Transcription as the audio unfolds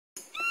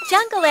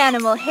Jungle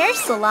Animal Hair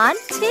Salon,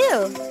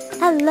 too.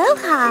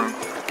 Aloha!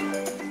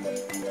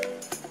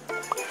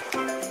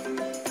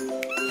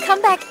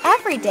 Come back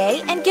every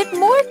day and get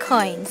more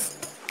coins.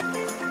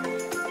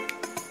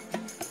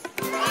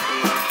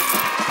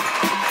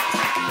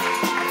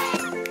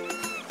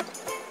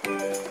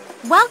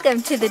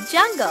 Welcome to the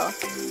jungle.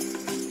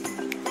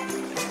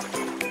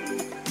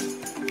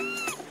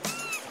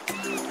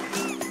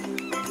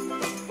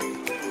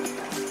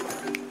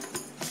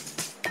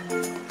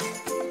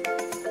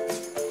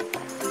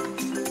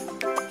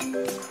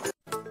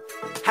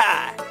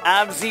 Hi,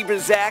 I'm Zebra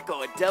Zach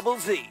or Double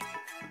Z.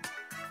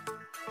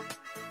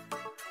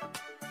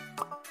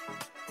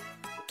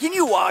 Can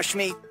you wash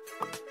me?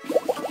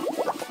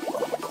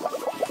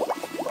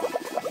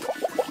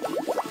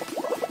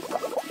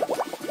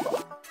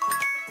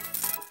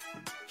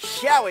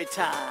 Shower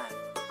time.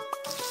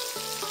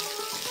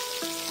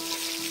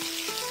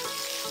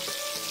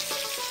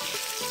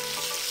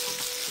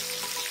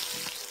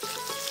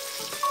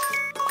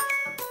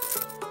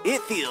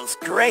 It feels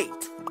great.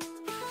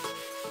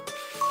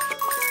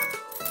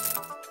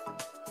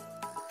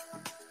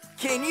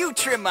 Can you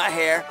trim my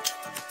hair?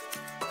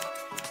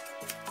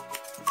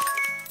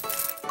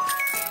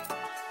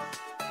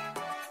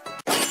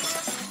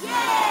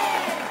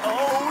 Yeah!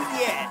 Oh,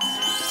 yes.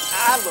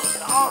 I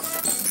look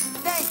awesome.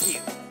 Thank you.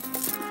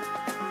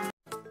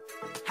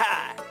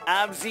 Hi,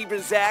 I'm Zebra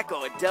Zach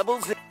or Double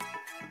Z.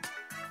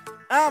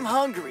 I'm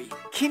hungry.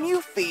 Can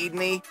you feed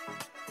me?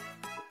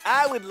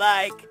 I would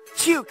like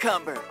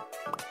cucumber.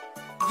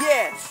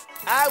 Yes,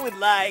 I would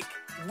like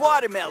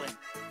watermelon.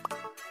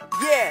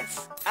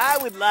 Yes, I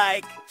would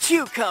like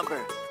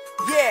cucumber.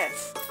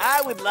 Yes,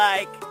 I would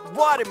like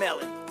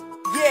watermelon.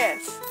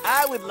 Yes,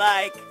 I would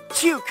like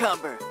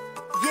cucumber.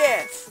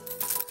 Yes.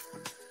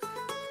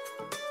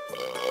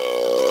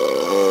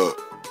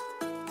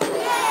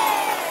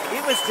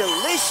 It was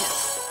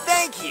delicious.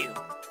 Thank you.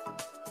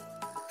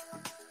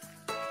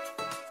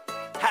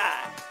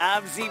 Hi,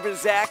 I'm Zebra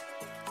Zach.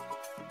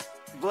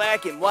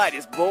 Black and white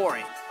is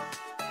boring.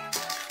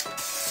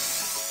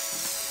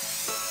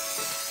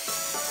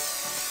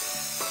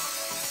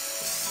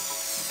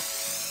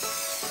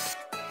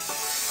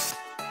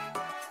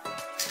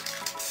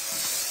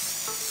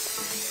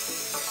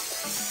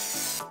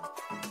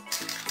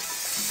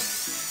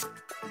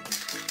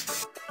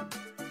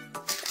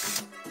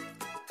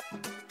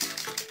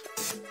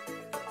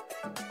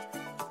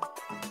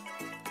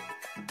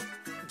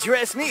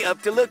 Dress me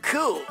up to look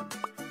cool.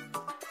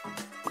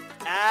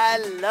 I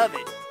love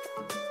it.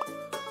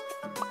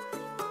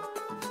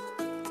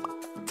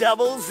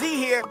 Double Z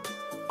here.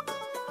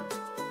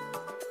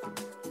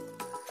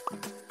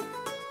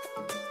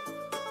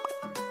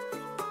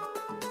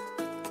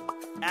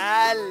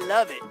 I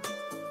love it.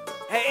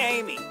 Hey,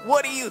 Amy,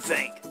 what do you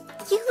think?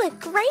 You look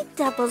great,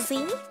 Double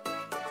Z.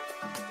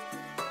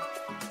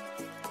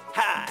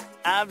 Hi,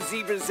 I'm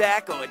Zebra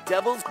Zach or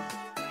Double Z.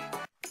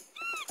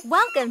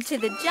 Welcome to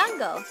the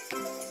jungle.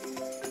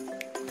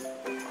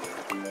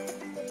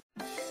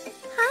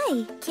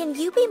 Hi, can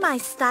you be my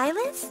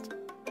stylist?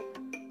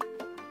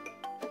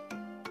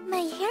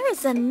 My hair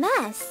is a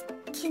mess.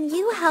 Can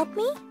you help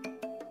me?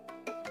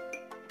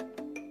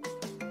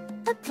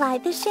 Apply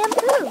the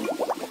shampoo.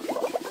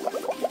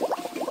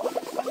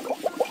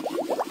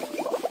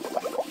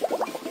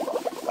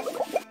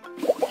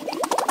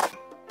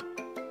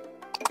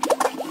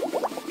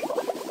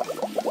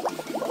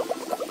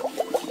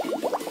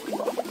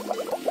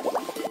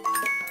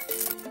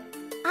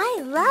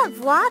 I love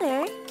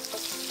water.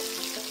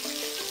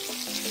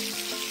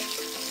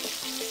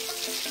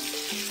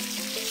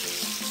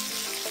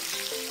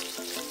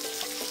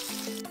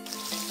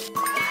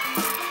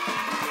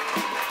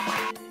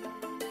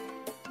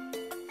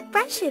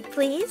 Brush it,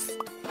 please.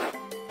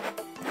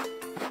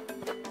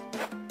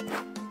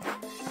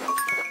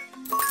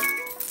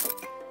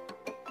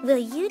 Will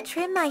you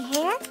trim my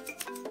hair?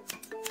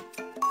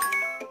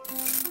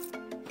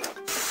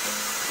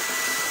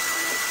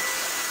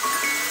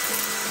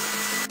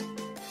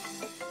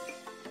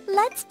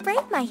 Let's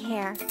braid my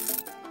hair.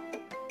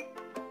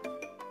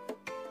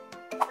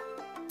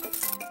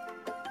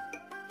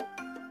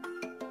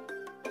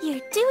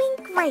 You're doing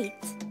great.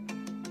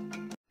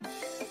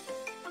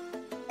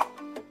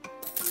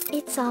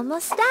 It's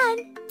almost done.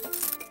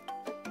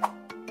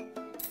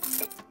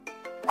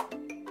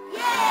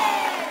 Yay!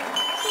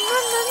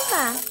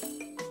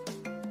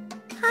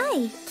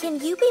 Hi, can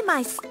you be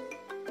my...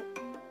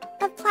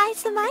 Apply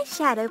some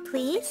eyeshadow,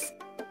 please.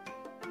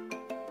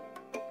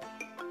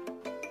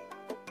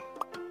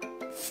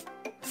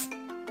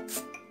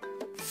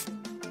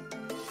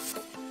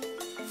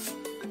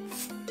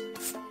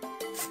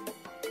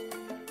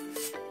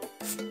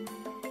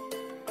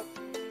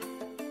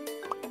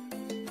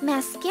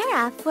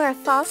 Mascara for a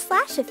false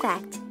lash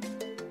effect.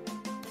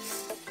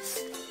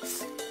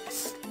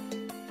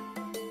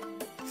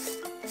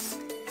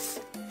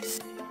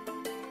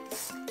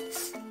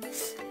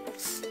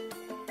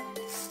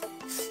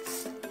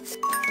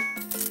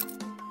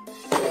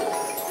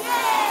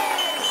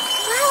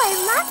 Wow, I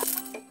love it!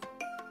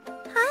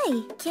 Hi,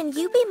 can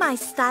you be my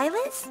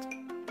stylist?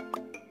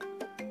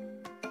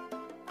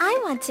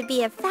 I want to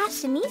be a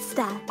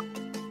fashionista.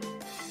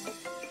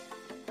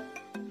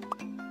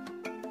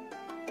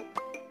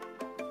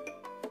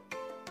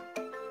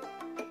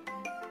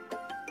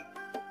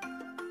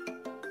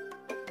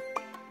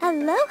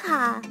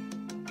 Aloha!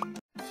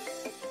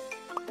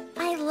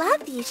 I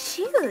love these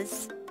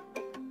shoes.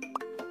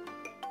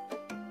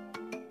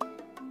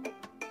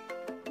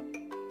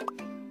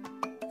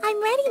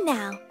 I'm ready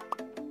now.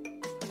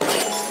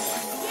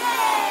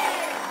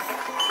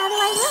 How do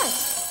I look?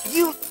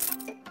 You...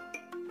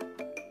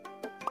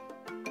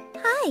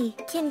 Hi,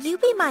 can you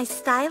be my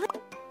stylist?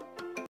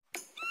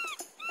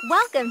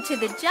 Welcome to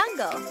the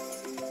jungle.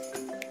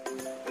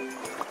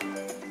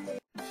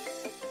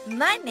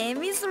 My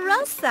name is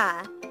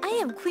Rosa. I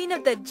am queen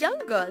of the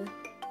jungle.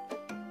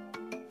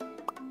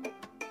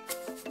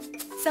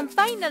 Some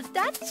final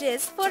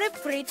touches for a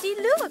pretty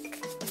look.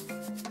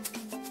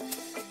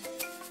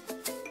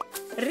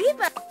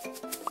 Riva!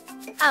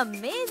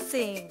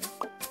 Amazing!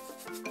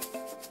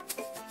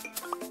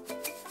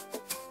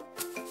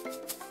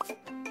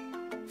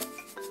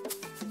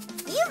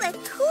 You look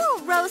cool,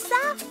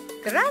 Rosa.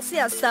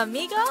 Gracias,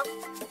 amigo.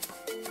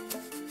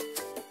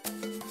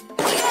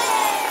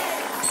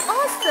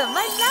 Awesome,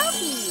 I love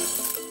it.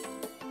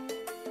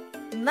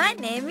 My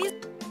name is...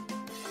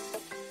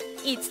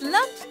 It's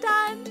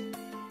lunchtime.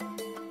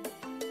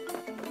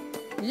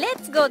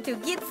 Let's go to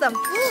get some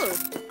food.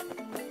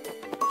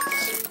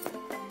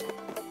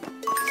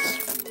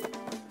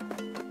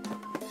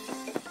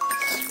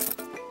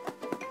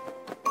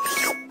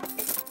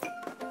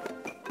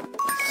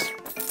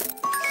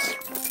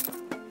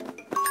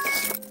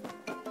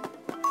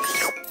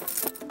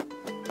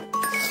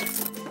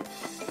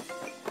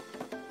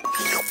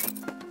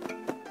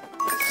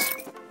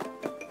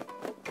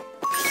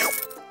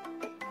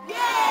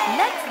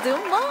 Let's do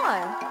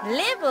more.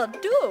 Level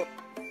 2.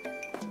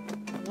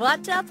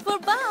 Watch out for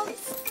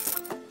bumps.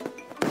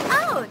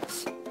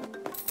 Ouch!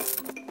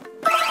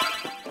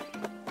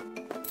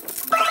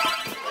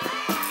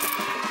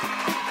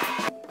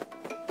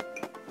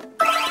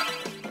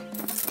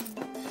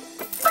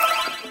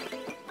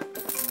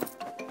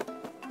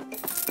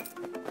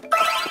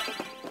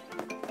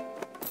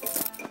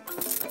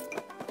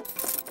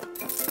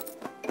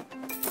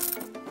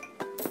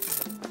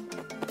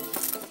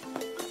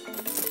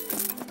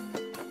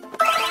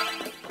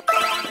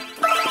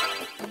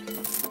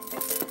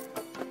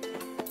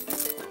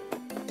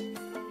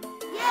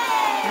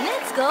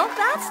 Let's go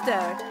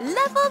faster.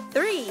 Level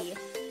 3.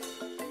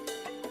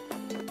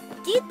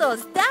 Get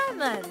those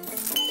diamonds.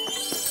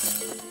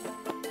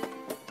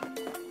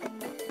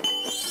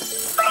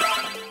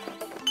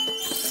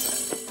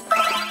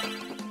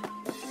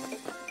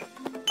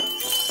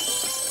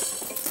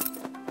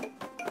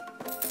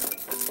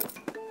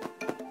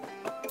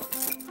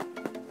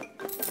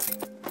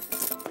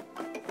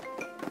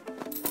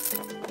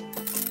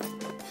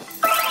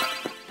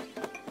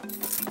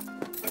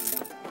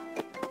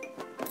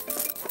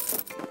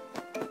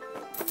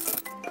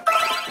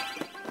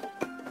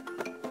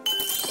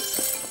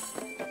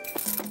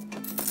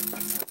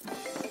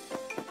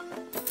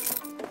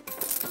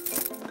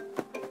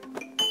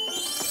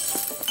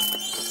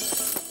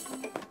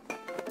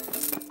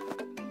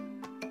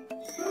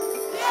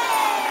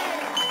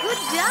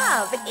 Good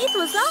job! It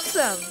was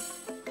awesome!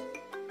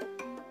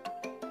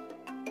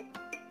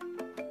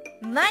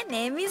 My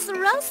name is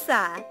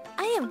Rosa.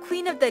 I am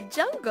queen of the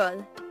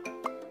jungle.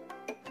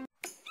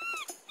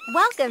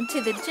 Welcome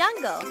to the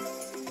jungle.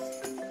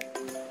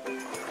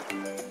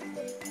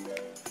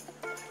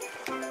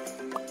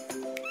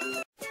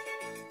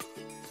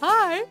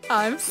 Hi,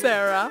 I'm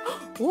Sarah.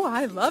 Oh,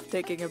 I love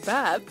taking a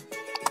bath.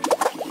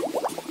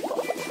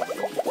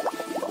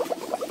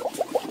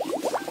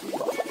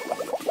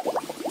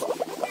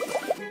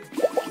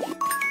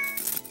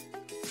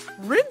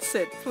 Rinse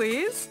it,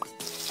 please.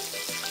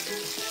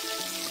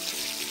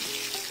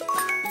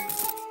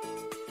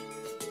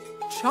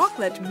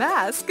 Chocolate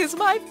mask is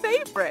my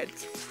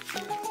favorite.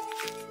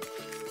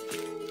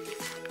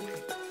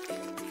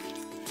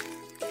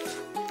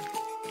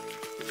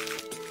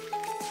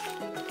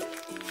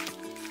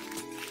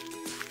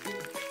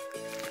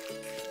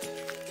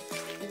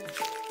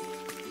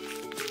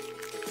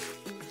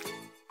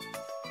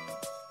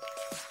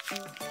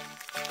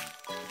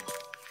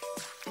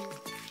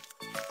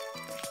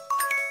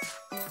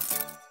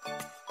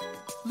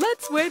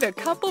 Let's wait a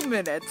couple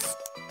minutes.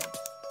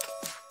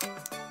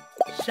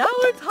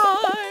 Shower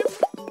time!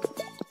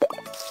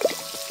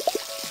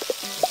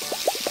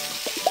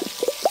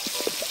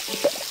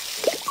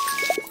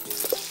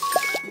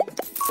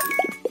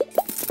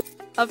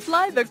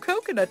 Apply the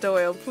coconut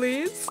oil,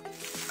 please.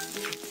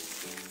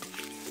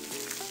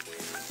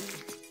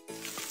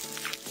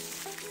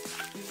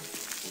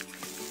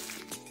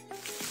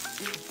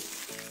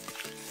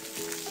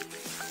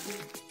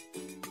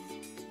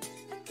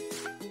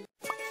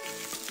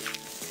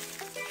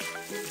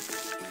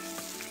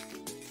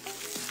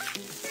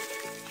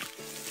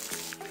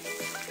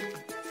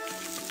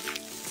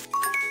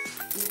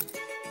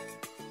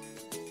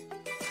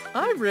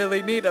 I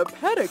really need a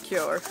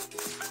pedicure.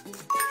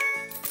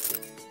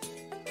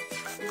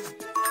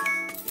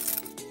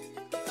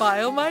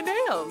 File my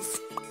nails.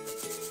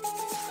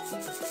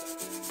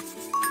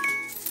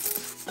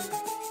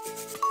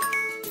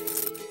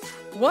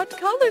 What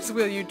colors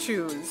will you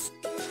choose?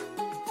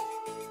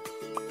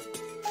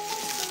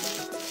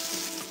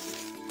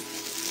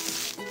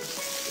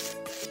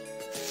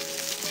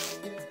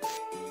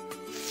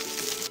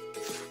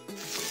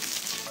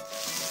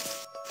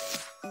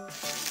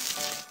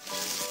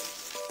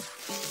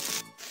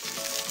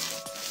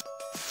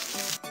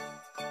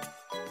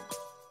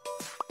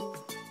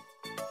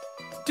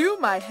 Do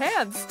my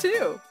hands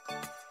too.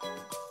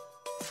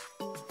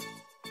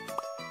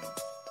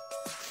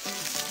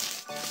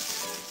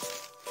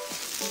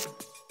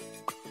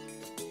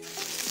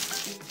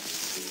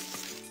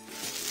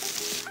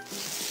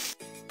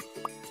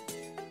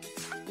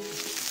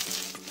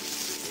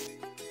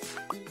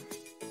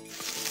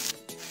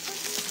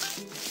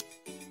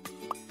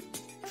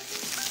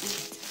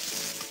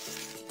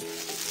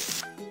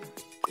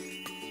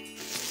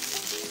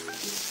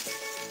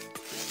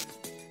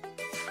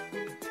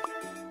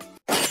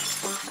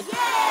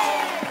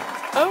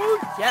 Oh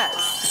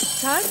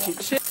yes, time to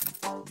chill.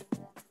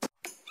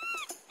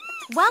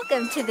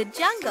 Welcome to the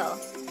jungle.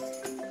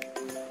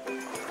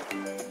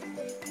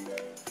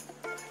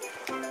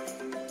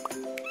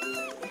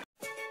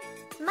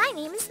 My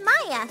name is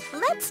Maya.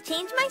 Let's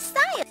change my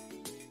style.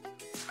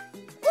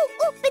 Ooh,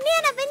 ooh,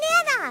 banana,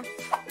 banana!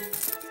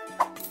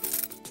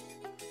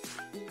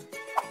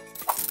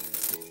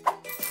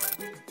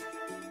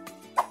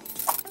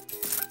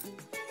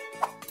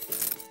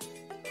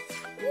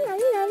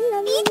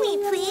 Feed me,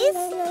 please.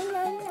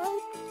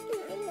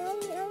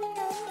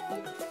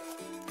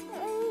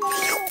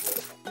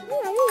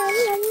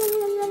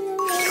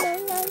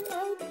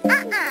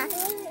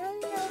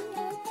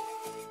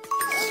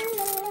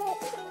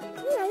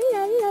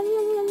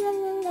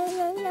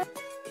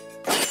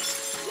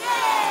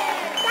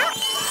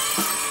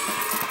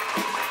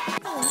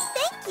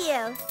 Thank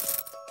you.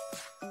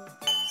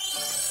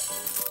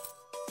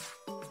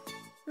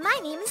 My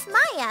name is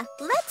Maya.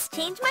 Let's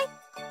change my...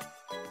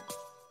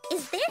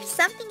 Is there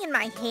something in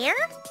my hair?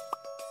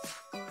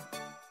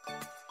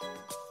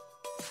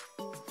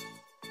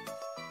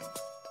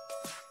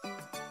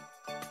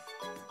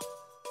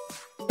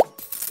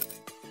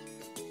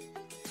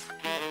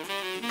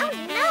 Oh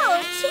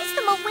no! Chase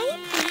them away,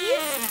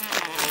 please!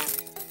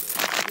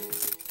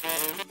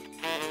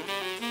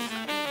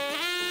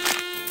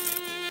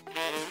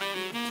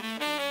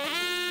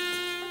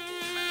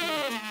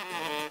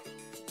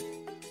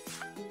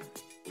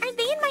 Are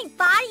they in my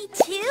body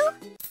too?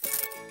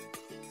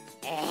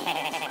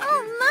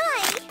 Oh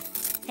my!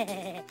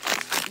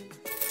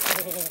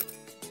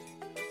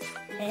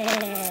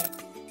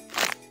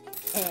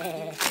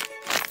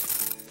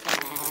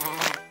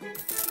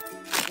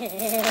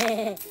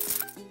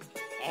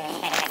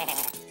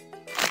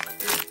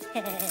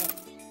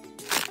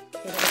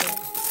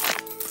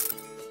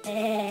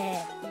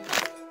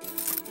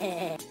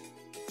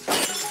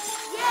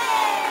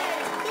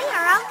 They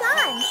are all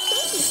gone.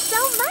 Thank you so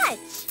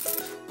much.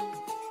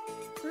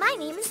 My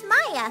name is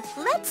Maya.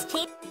 Let's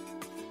take...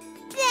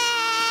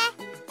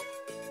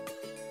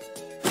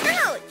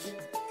 Ouch!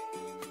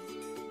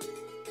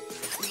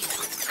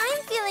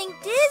 I'm feeling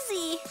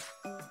dizzy.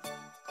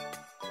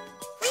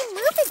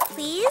 Remove it,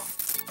 please.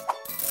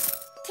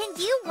 Can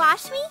you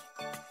wash me?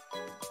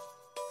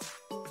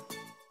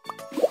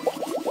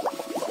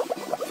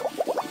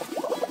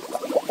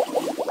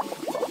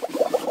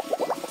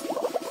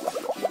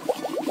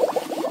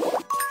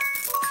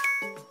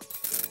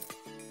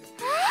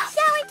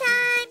 Shower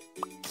time!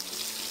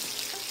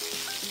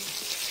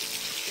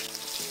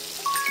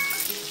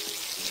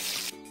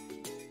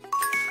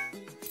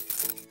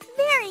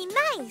 Very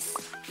nice!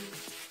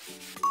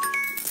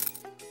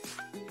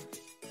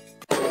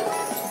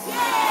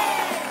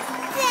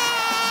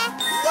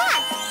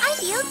 Yes! I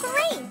feel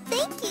great!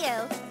 Thank you!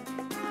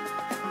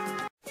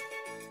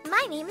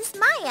 My name is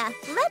Maya.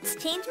 Let's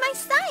change my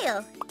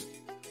style.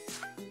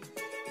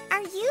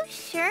 Are you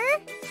sure?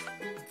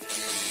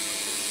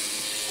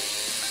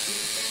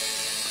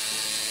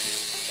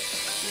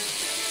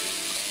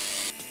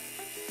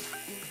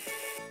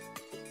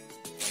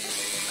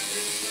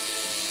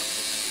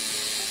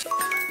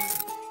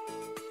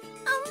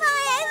 Oh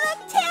my, I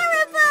look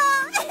terrible!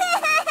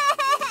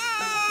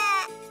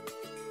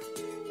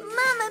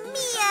 Mamma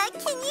mia,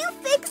 can you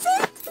fix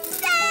it?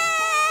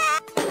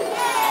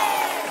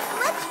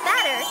 Much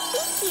better,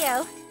 thank you.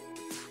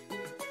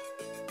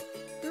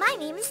 My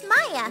name is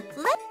Maya.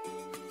 Let's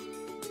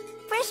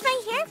brush my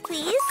hair,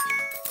 please.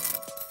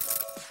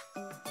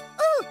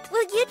 Ooh,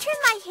 will you trim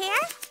my hair?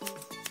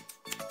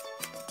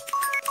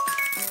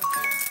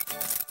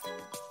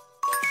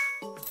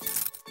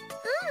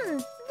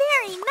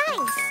 Very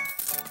nice.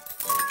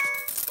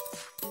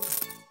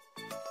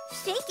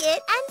 Shake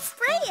it and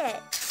spray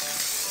it.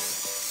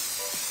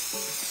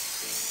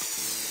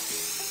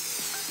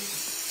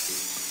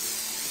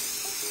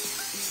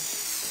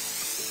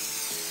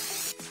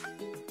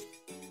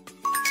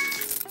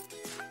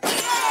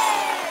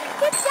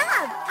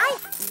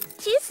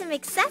 some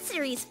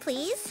accessories,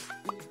 please.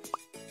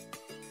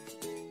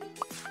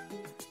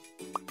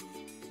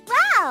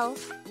 Wow!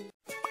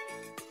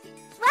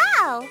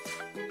 Wow!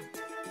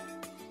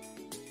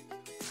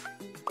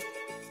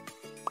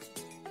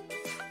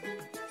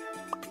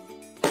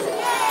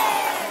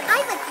 I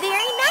look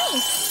very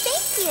nice.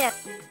 Thank you.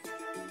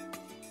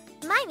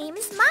 My name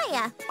is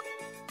Maya.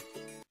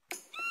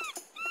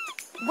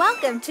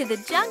 Welcome to the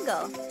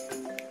jungle.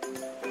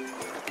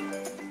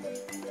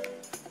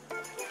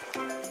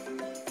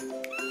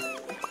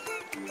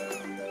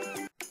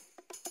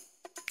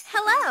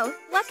 Hello,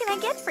 what can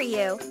I get for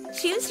you?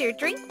 Choose your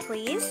drink,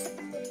 please.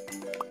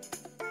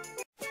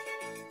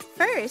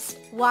 First,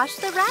 wash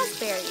the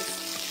raspberries.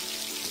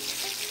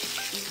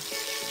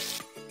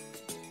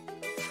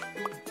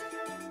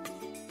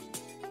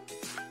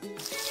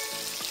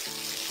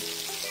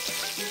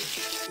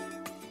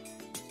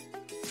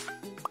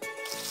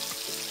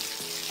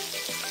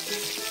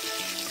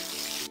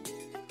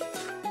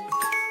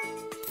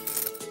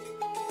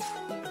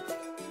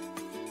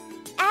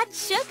 Add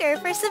sugar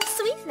for some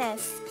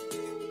sweetness.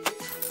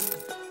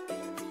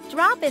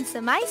 Drop in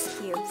some ice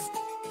cubes.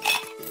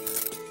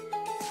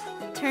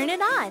 Turn it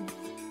on.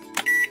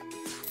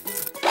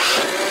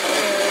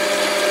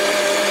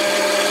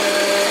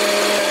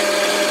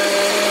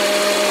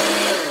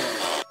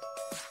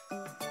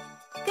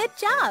 Good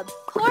job.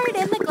 Pour it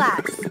in the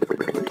glass.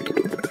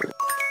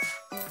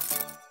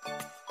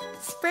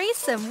 Spray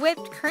some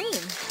whipped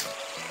cream.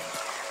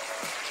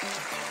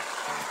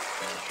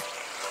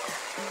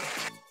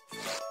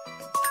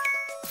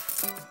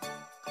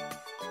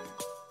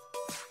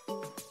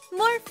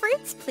 More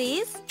fruits,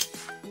 please.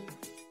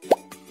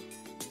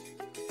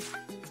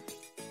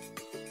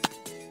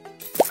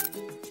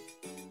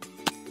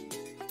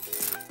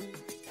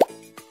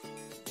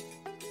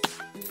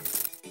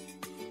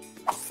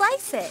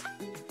 Slice it.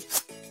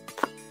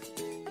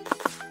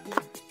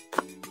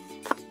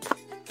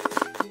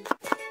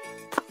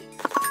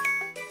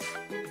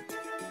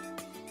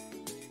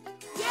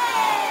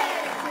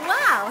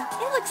 Wow,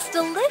 it looks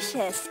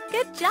delicious.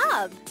 Good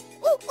job.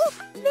 Ooh,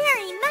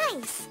 very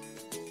nice.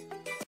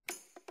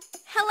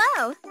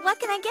 Hello, what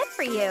can I get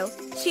for you?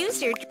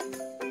 Choose your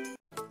drink.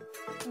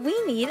 We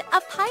need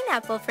a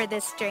pineapple for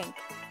this drink.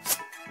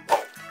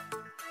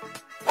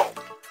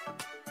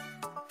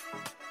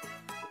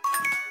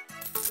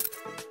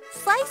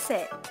 Slice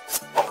it.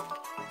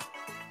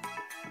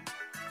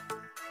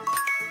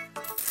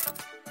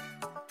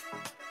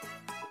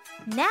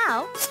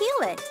 Now,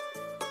 peel it.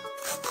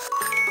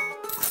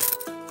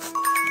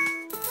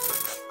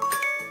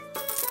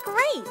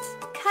 Great!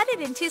 Cut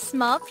it into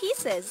small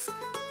pieces.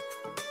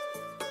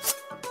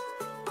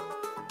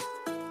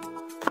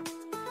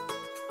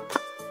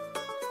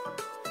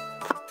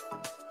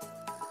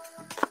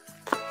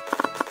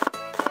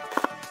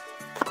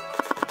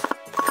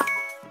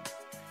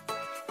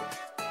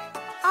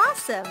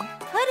 Awesome!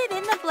 Put it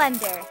in the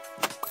blender.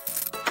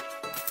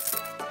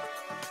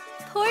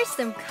 Pour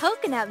some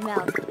coconut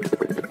milk.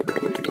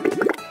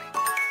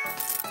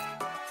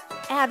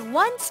 Add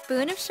 1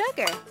 spoon of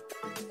sugar.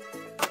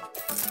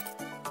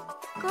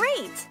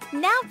 Great!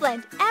 Now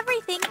blend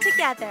everything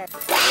together.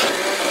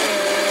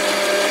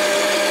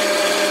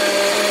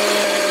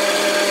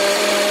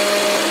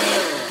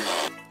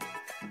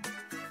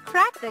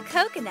 Crack the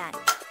coconut.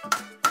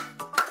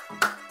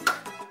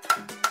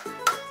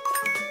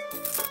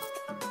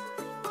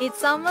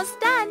 It's almost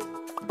done.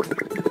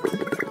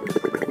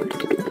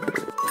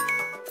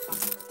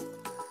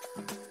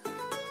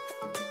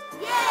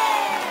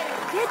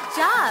 Good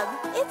job!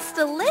 It's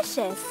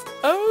delicious.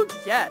 Oh,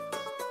 yes.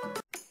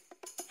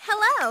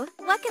 Hello,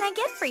 what can I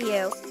get for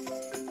you?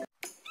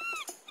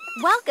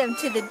 Welcome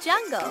to the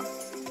jungle.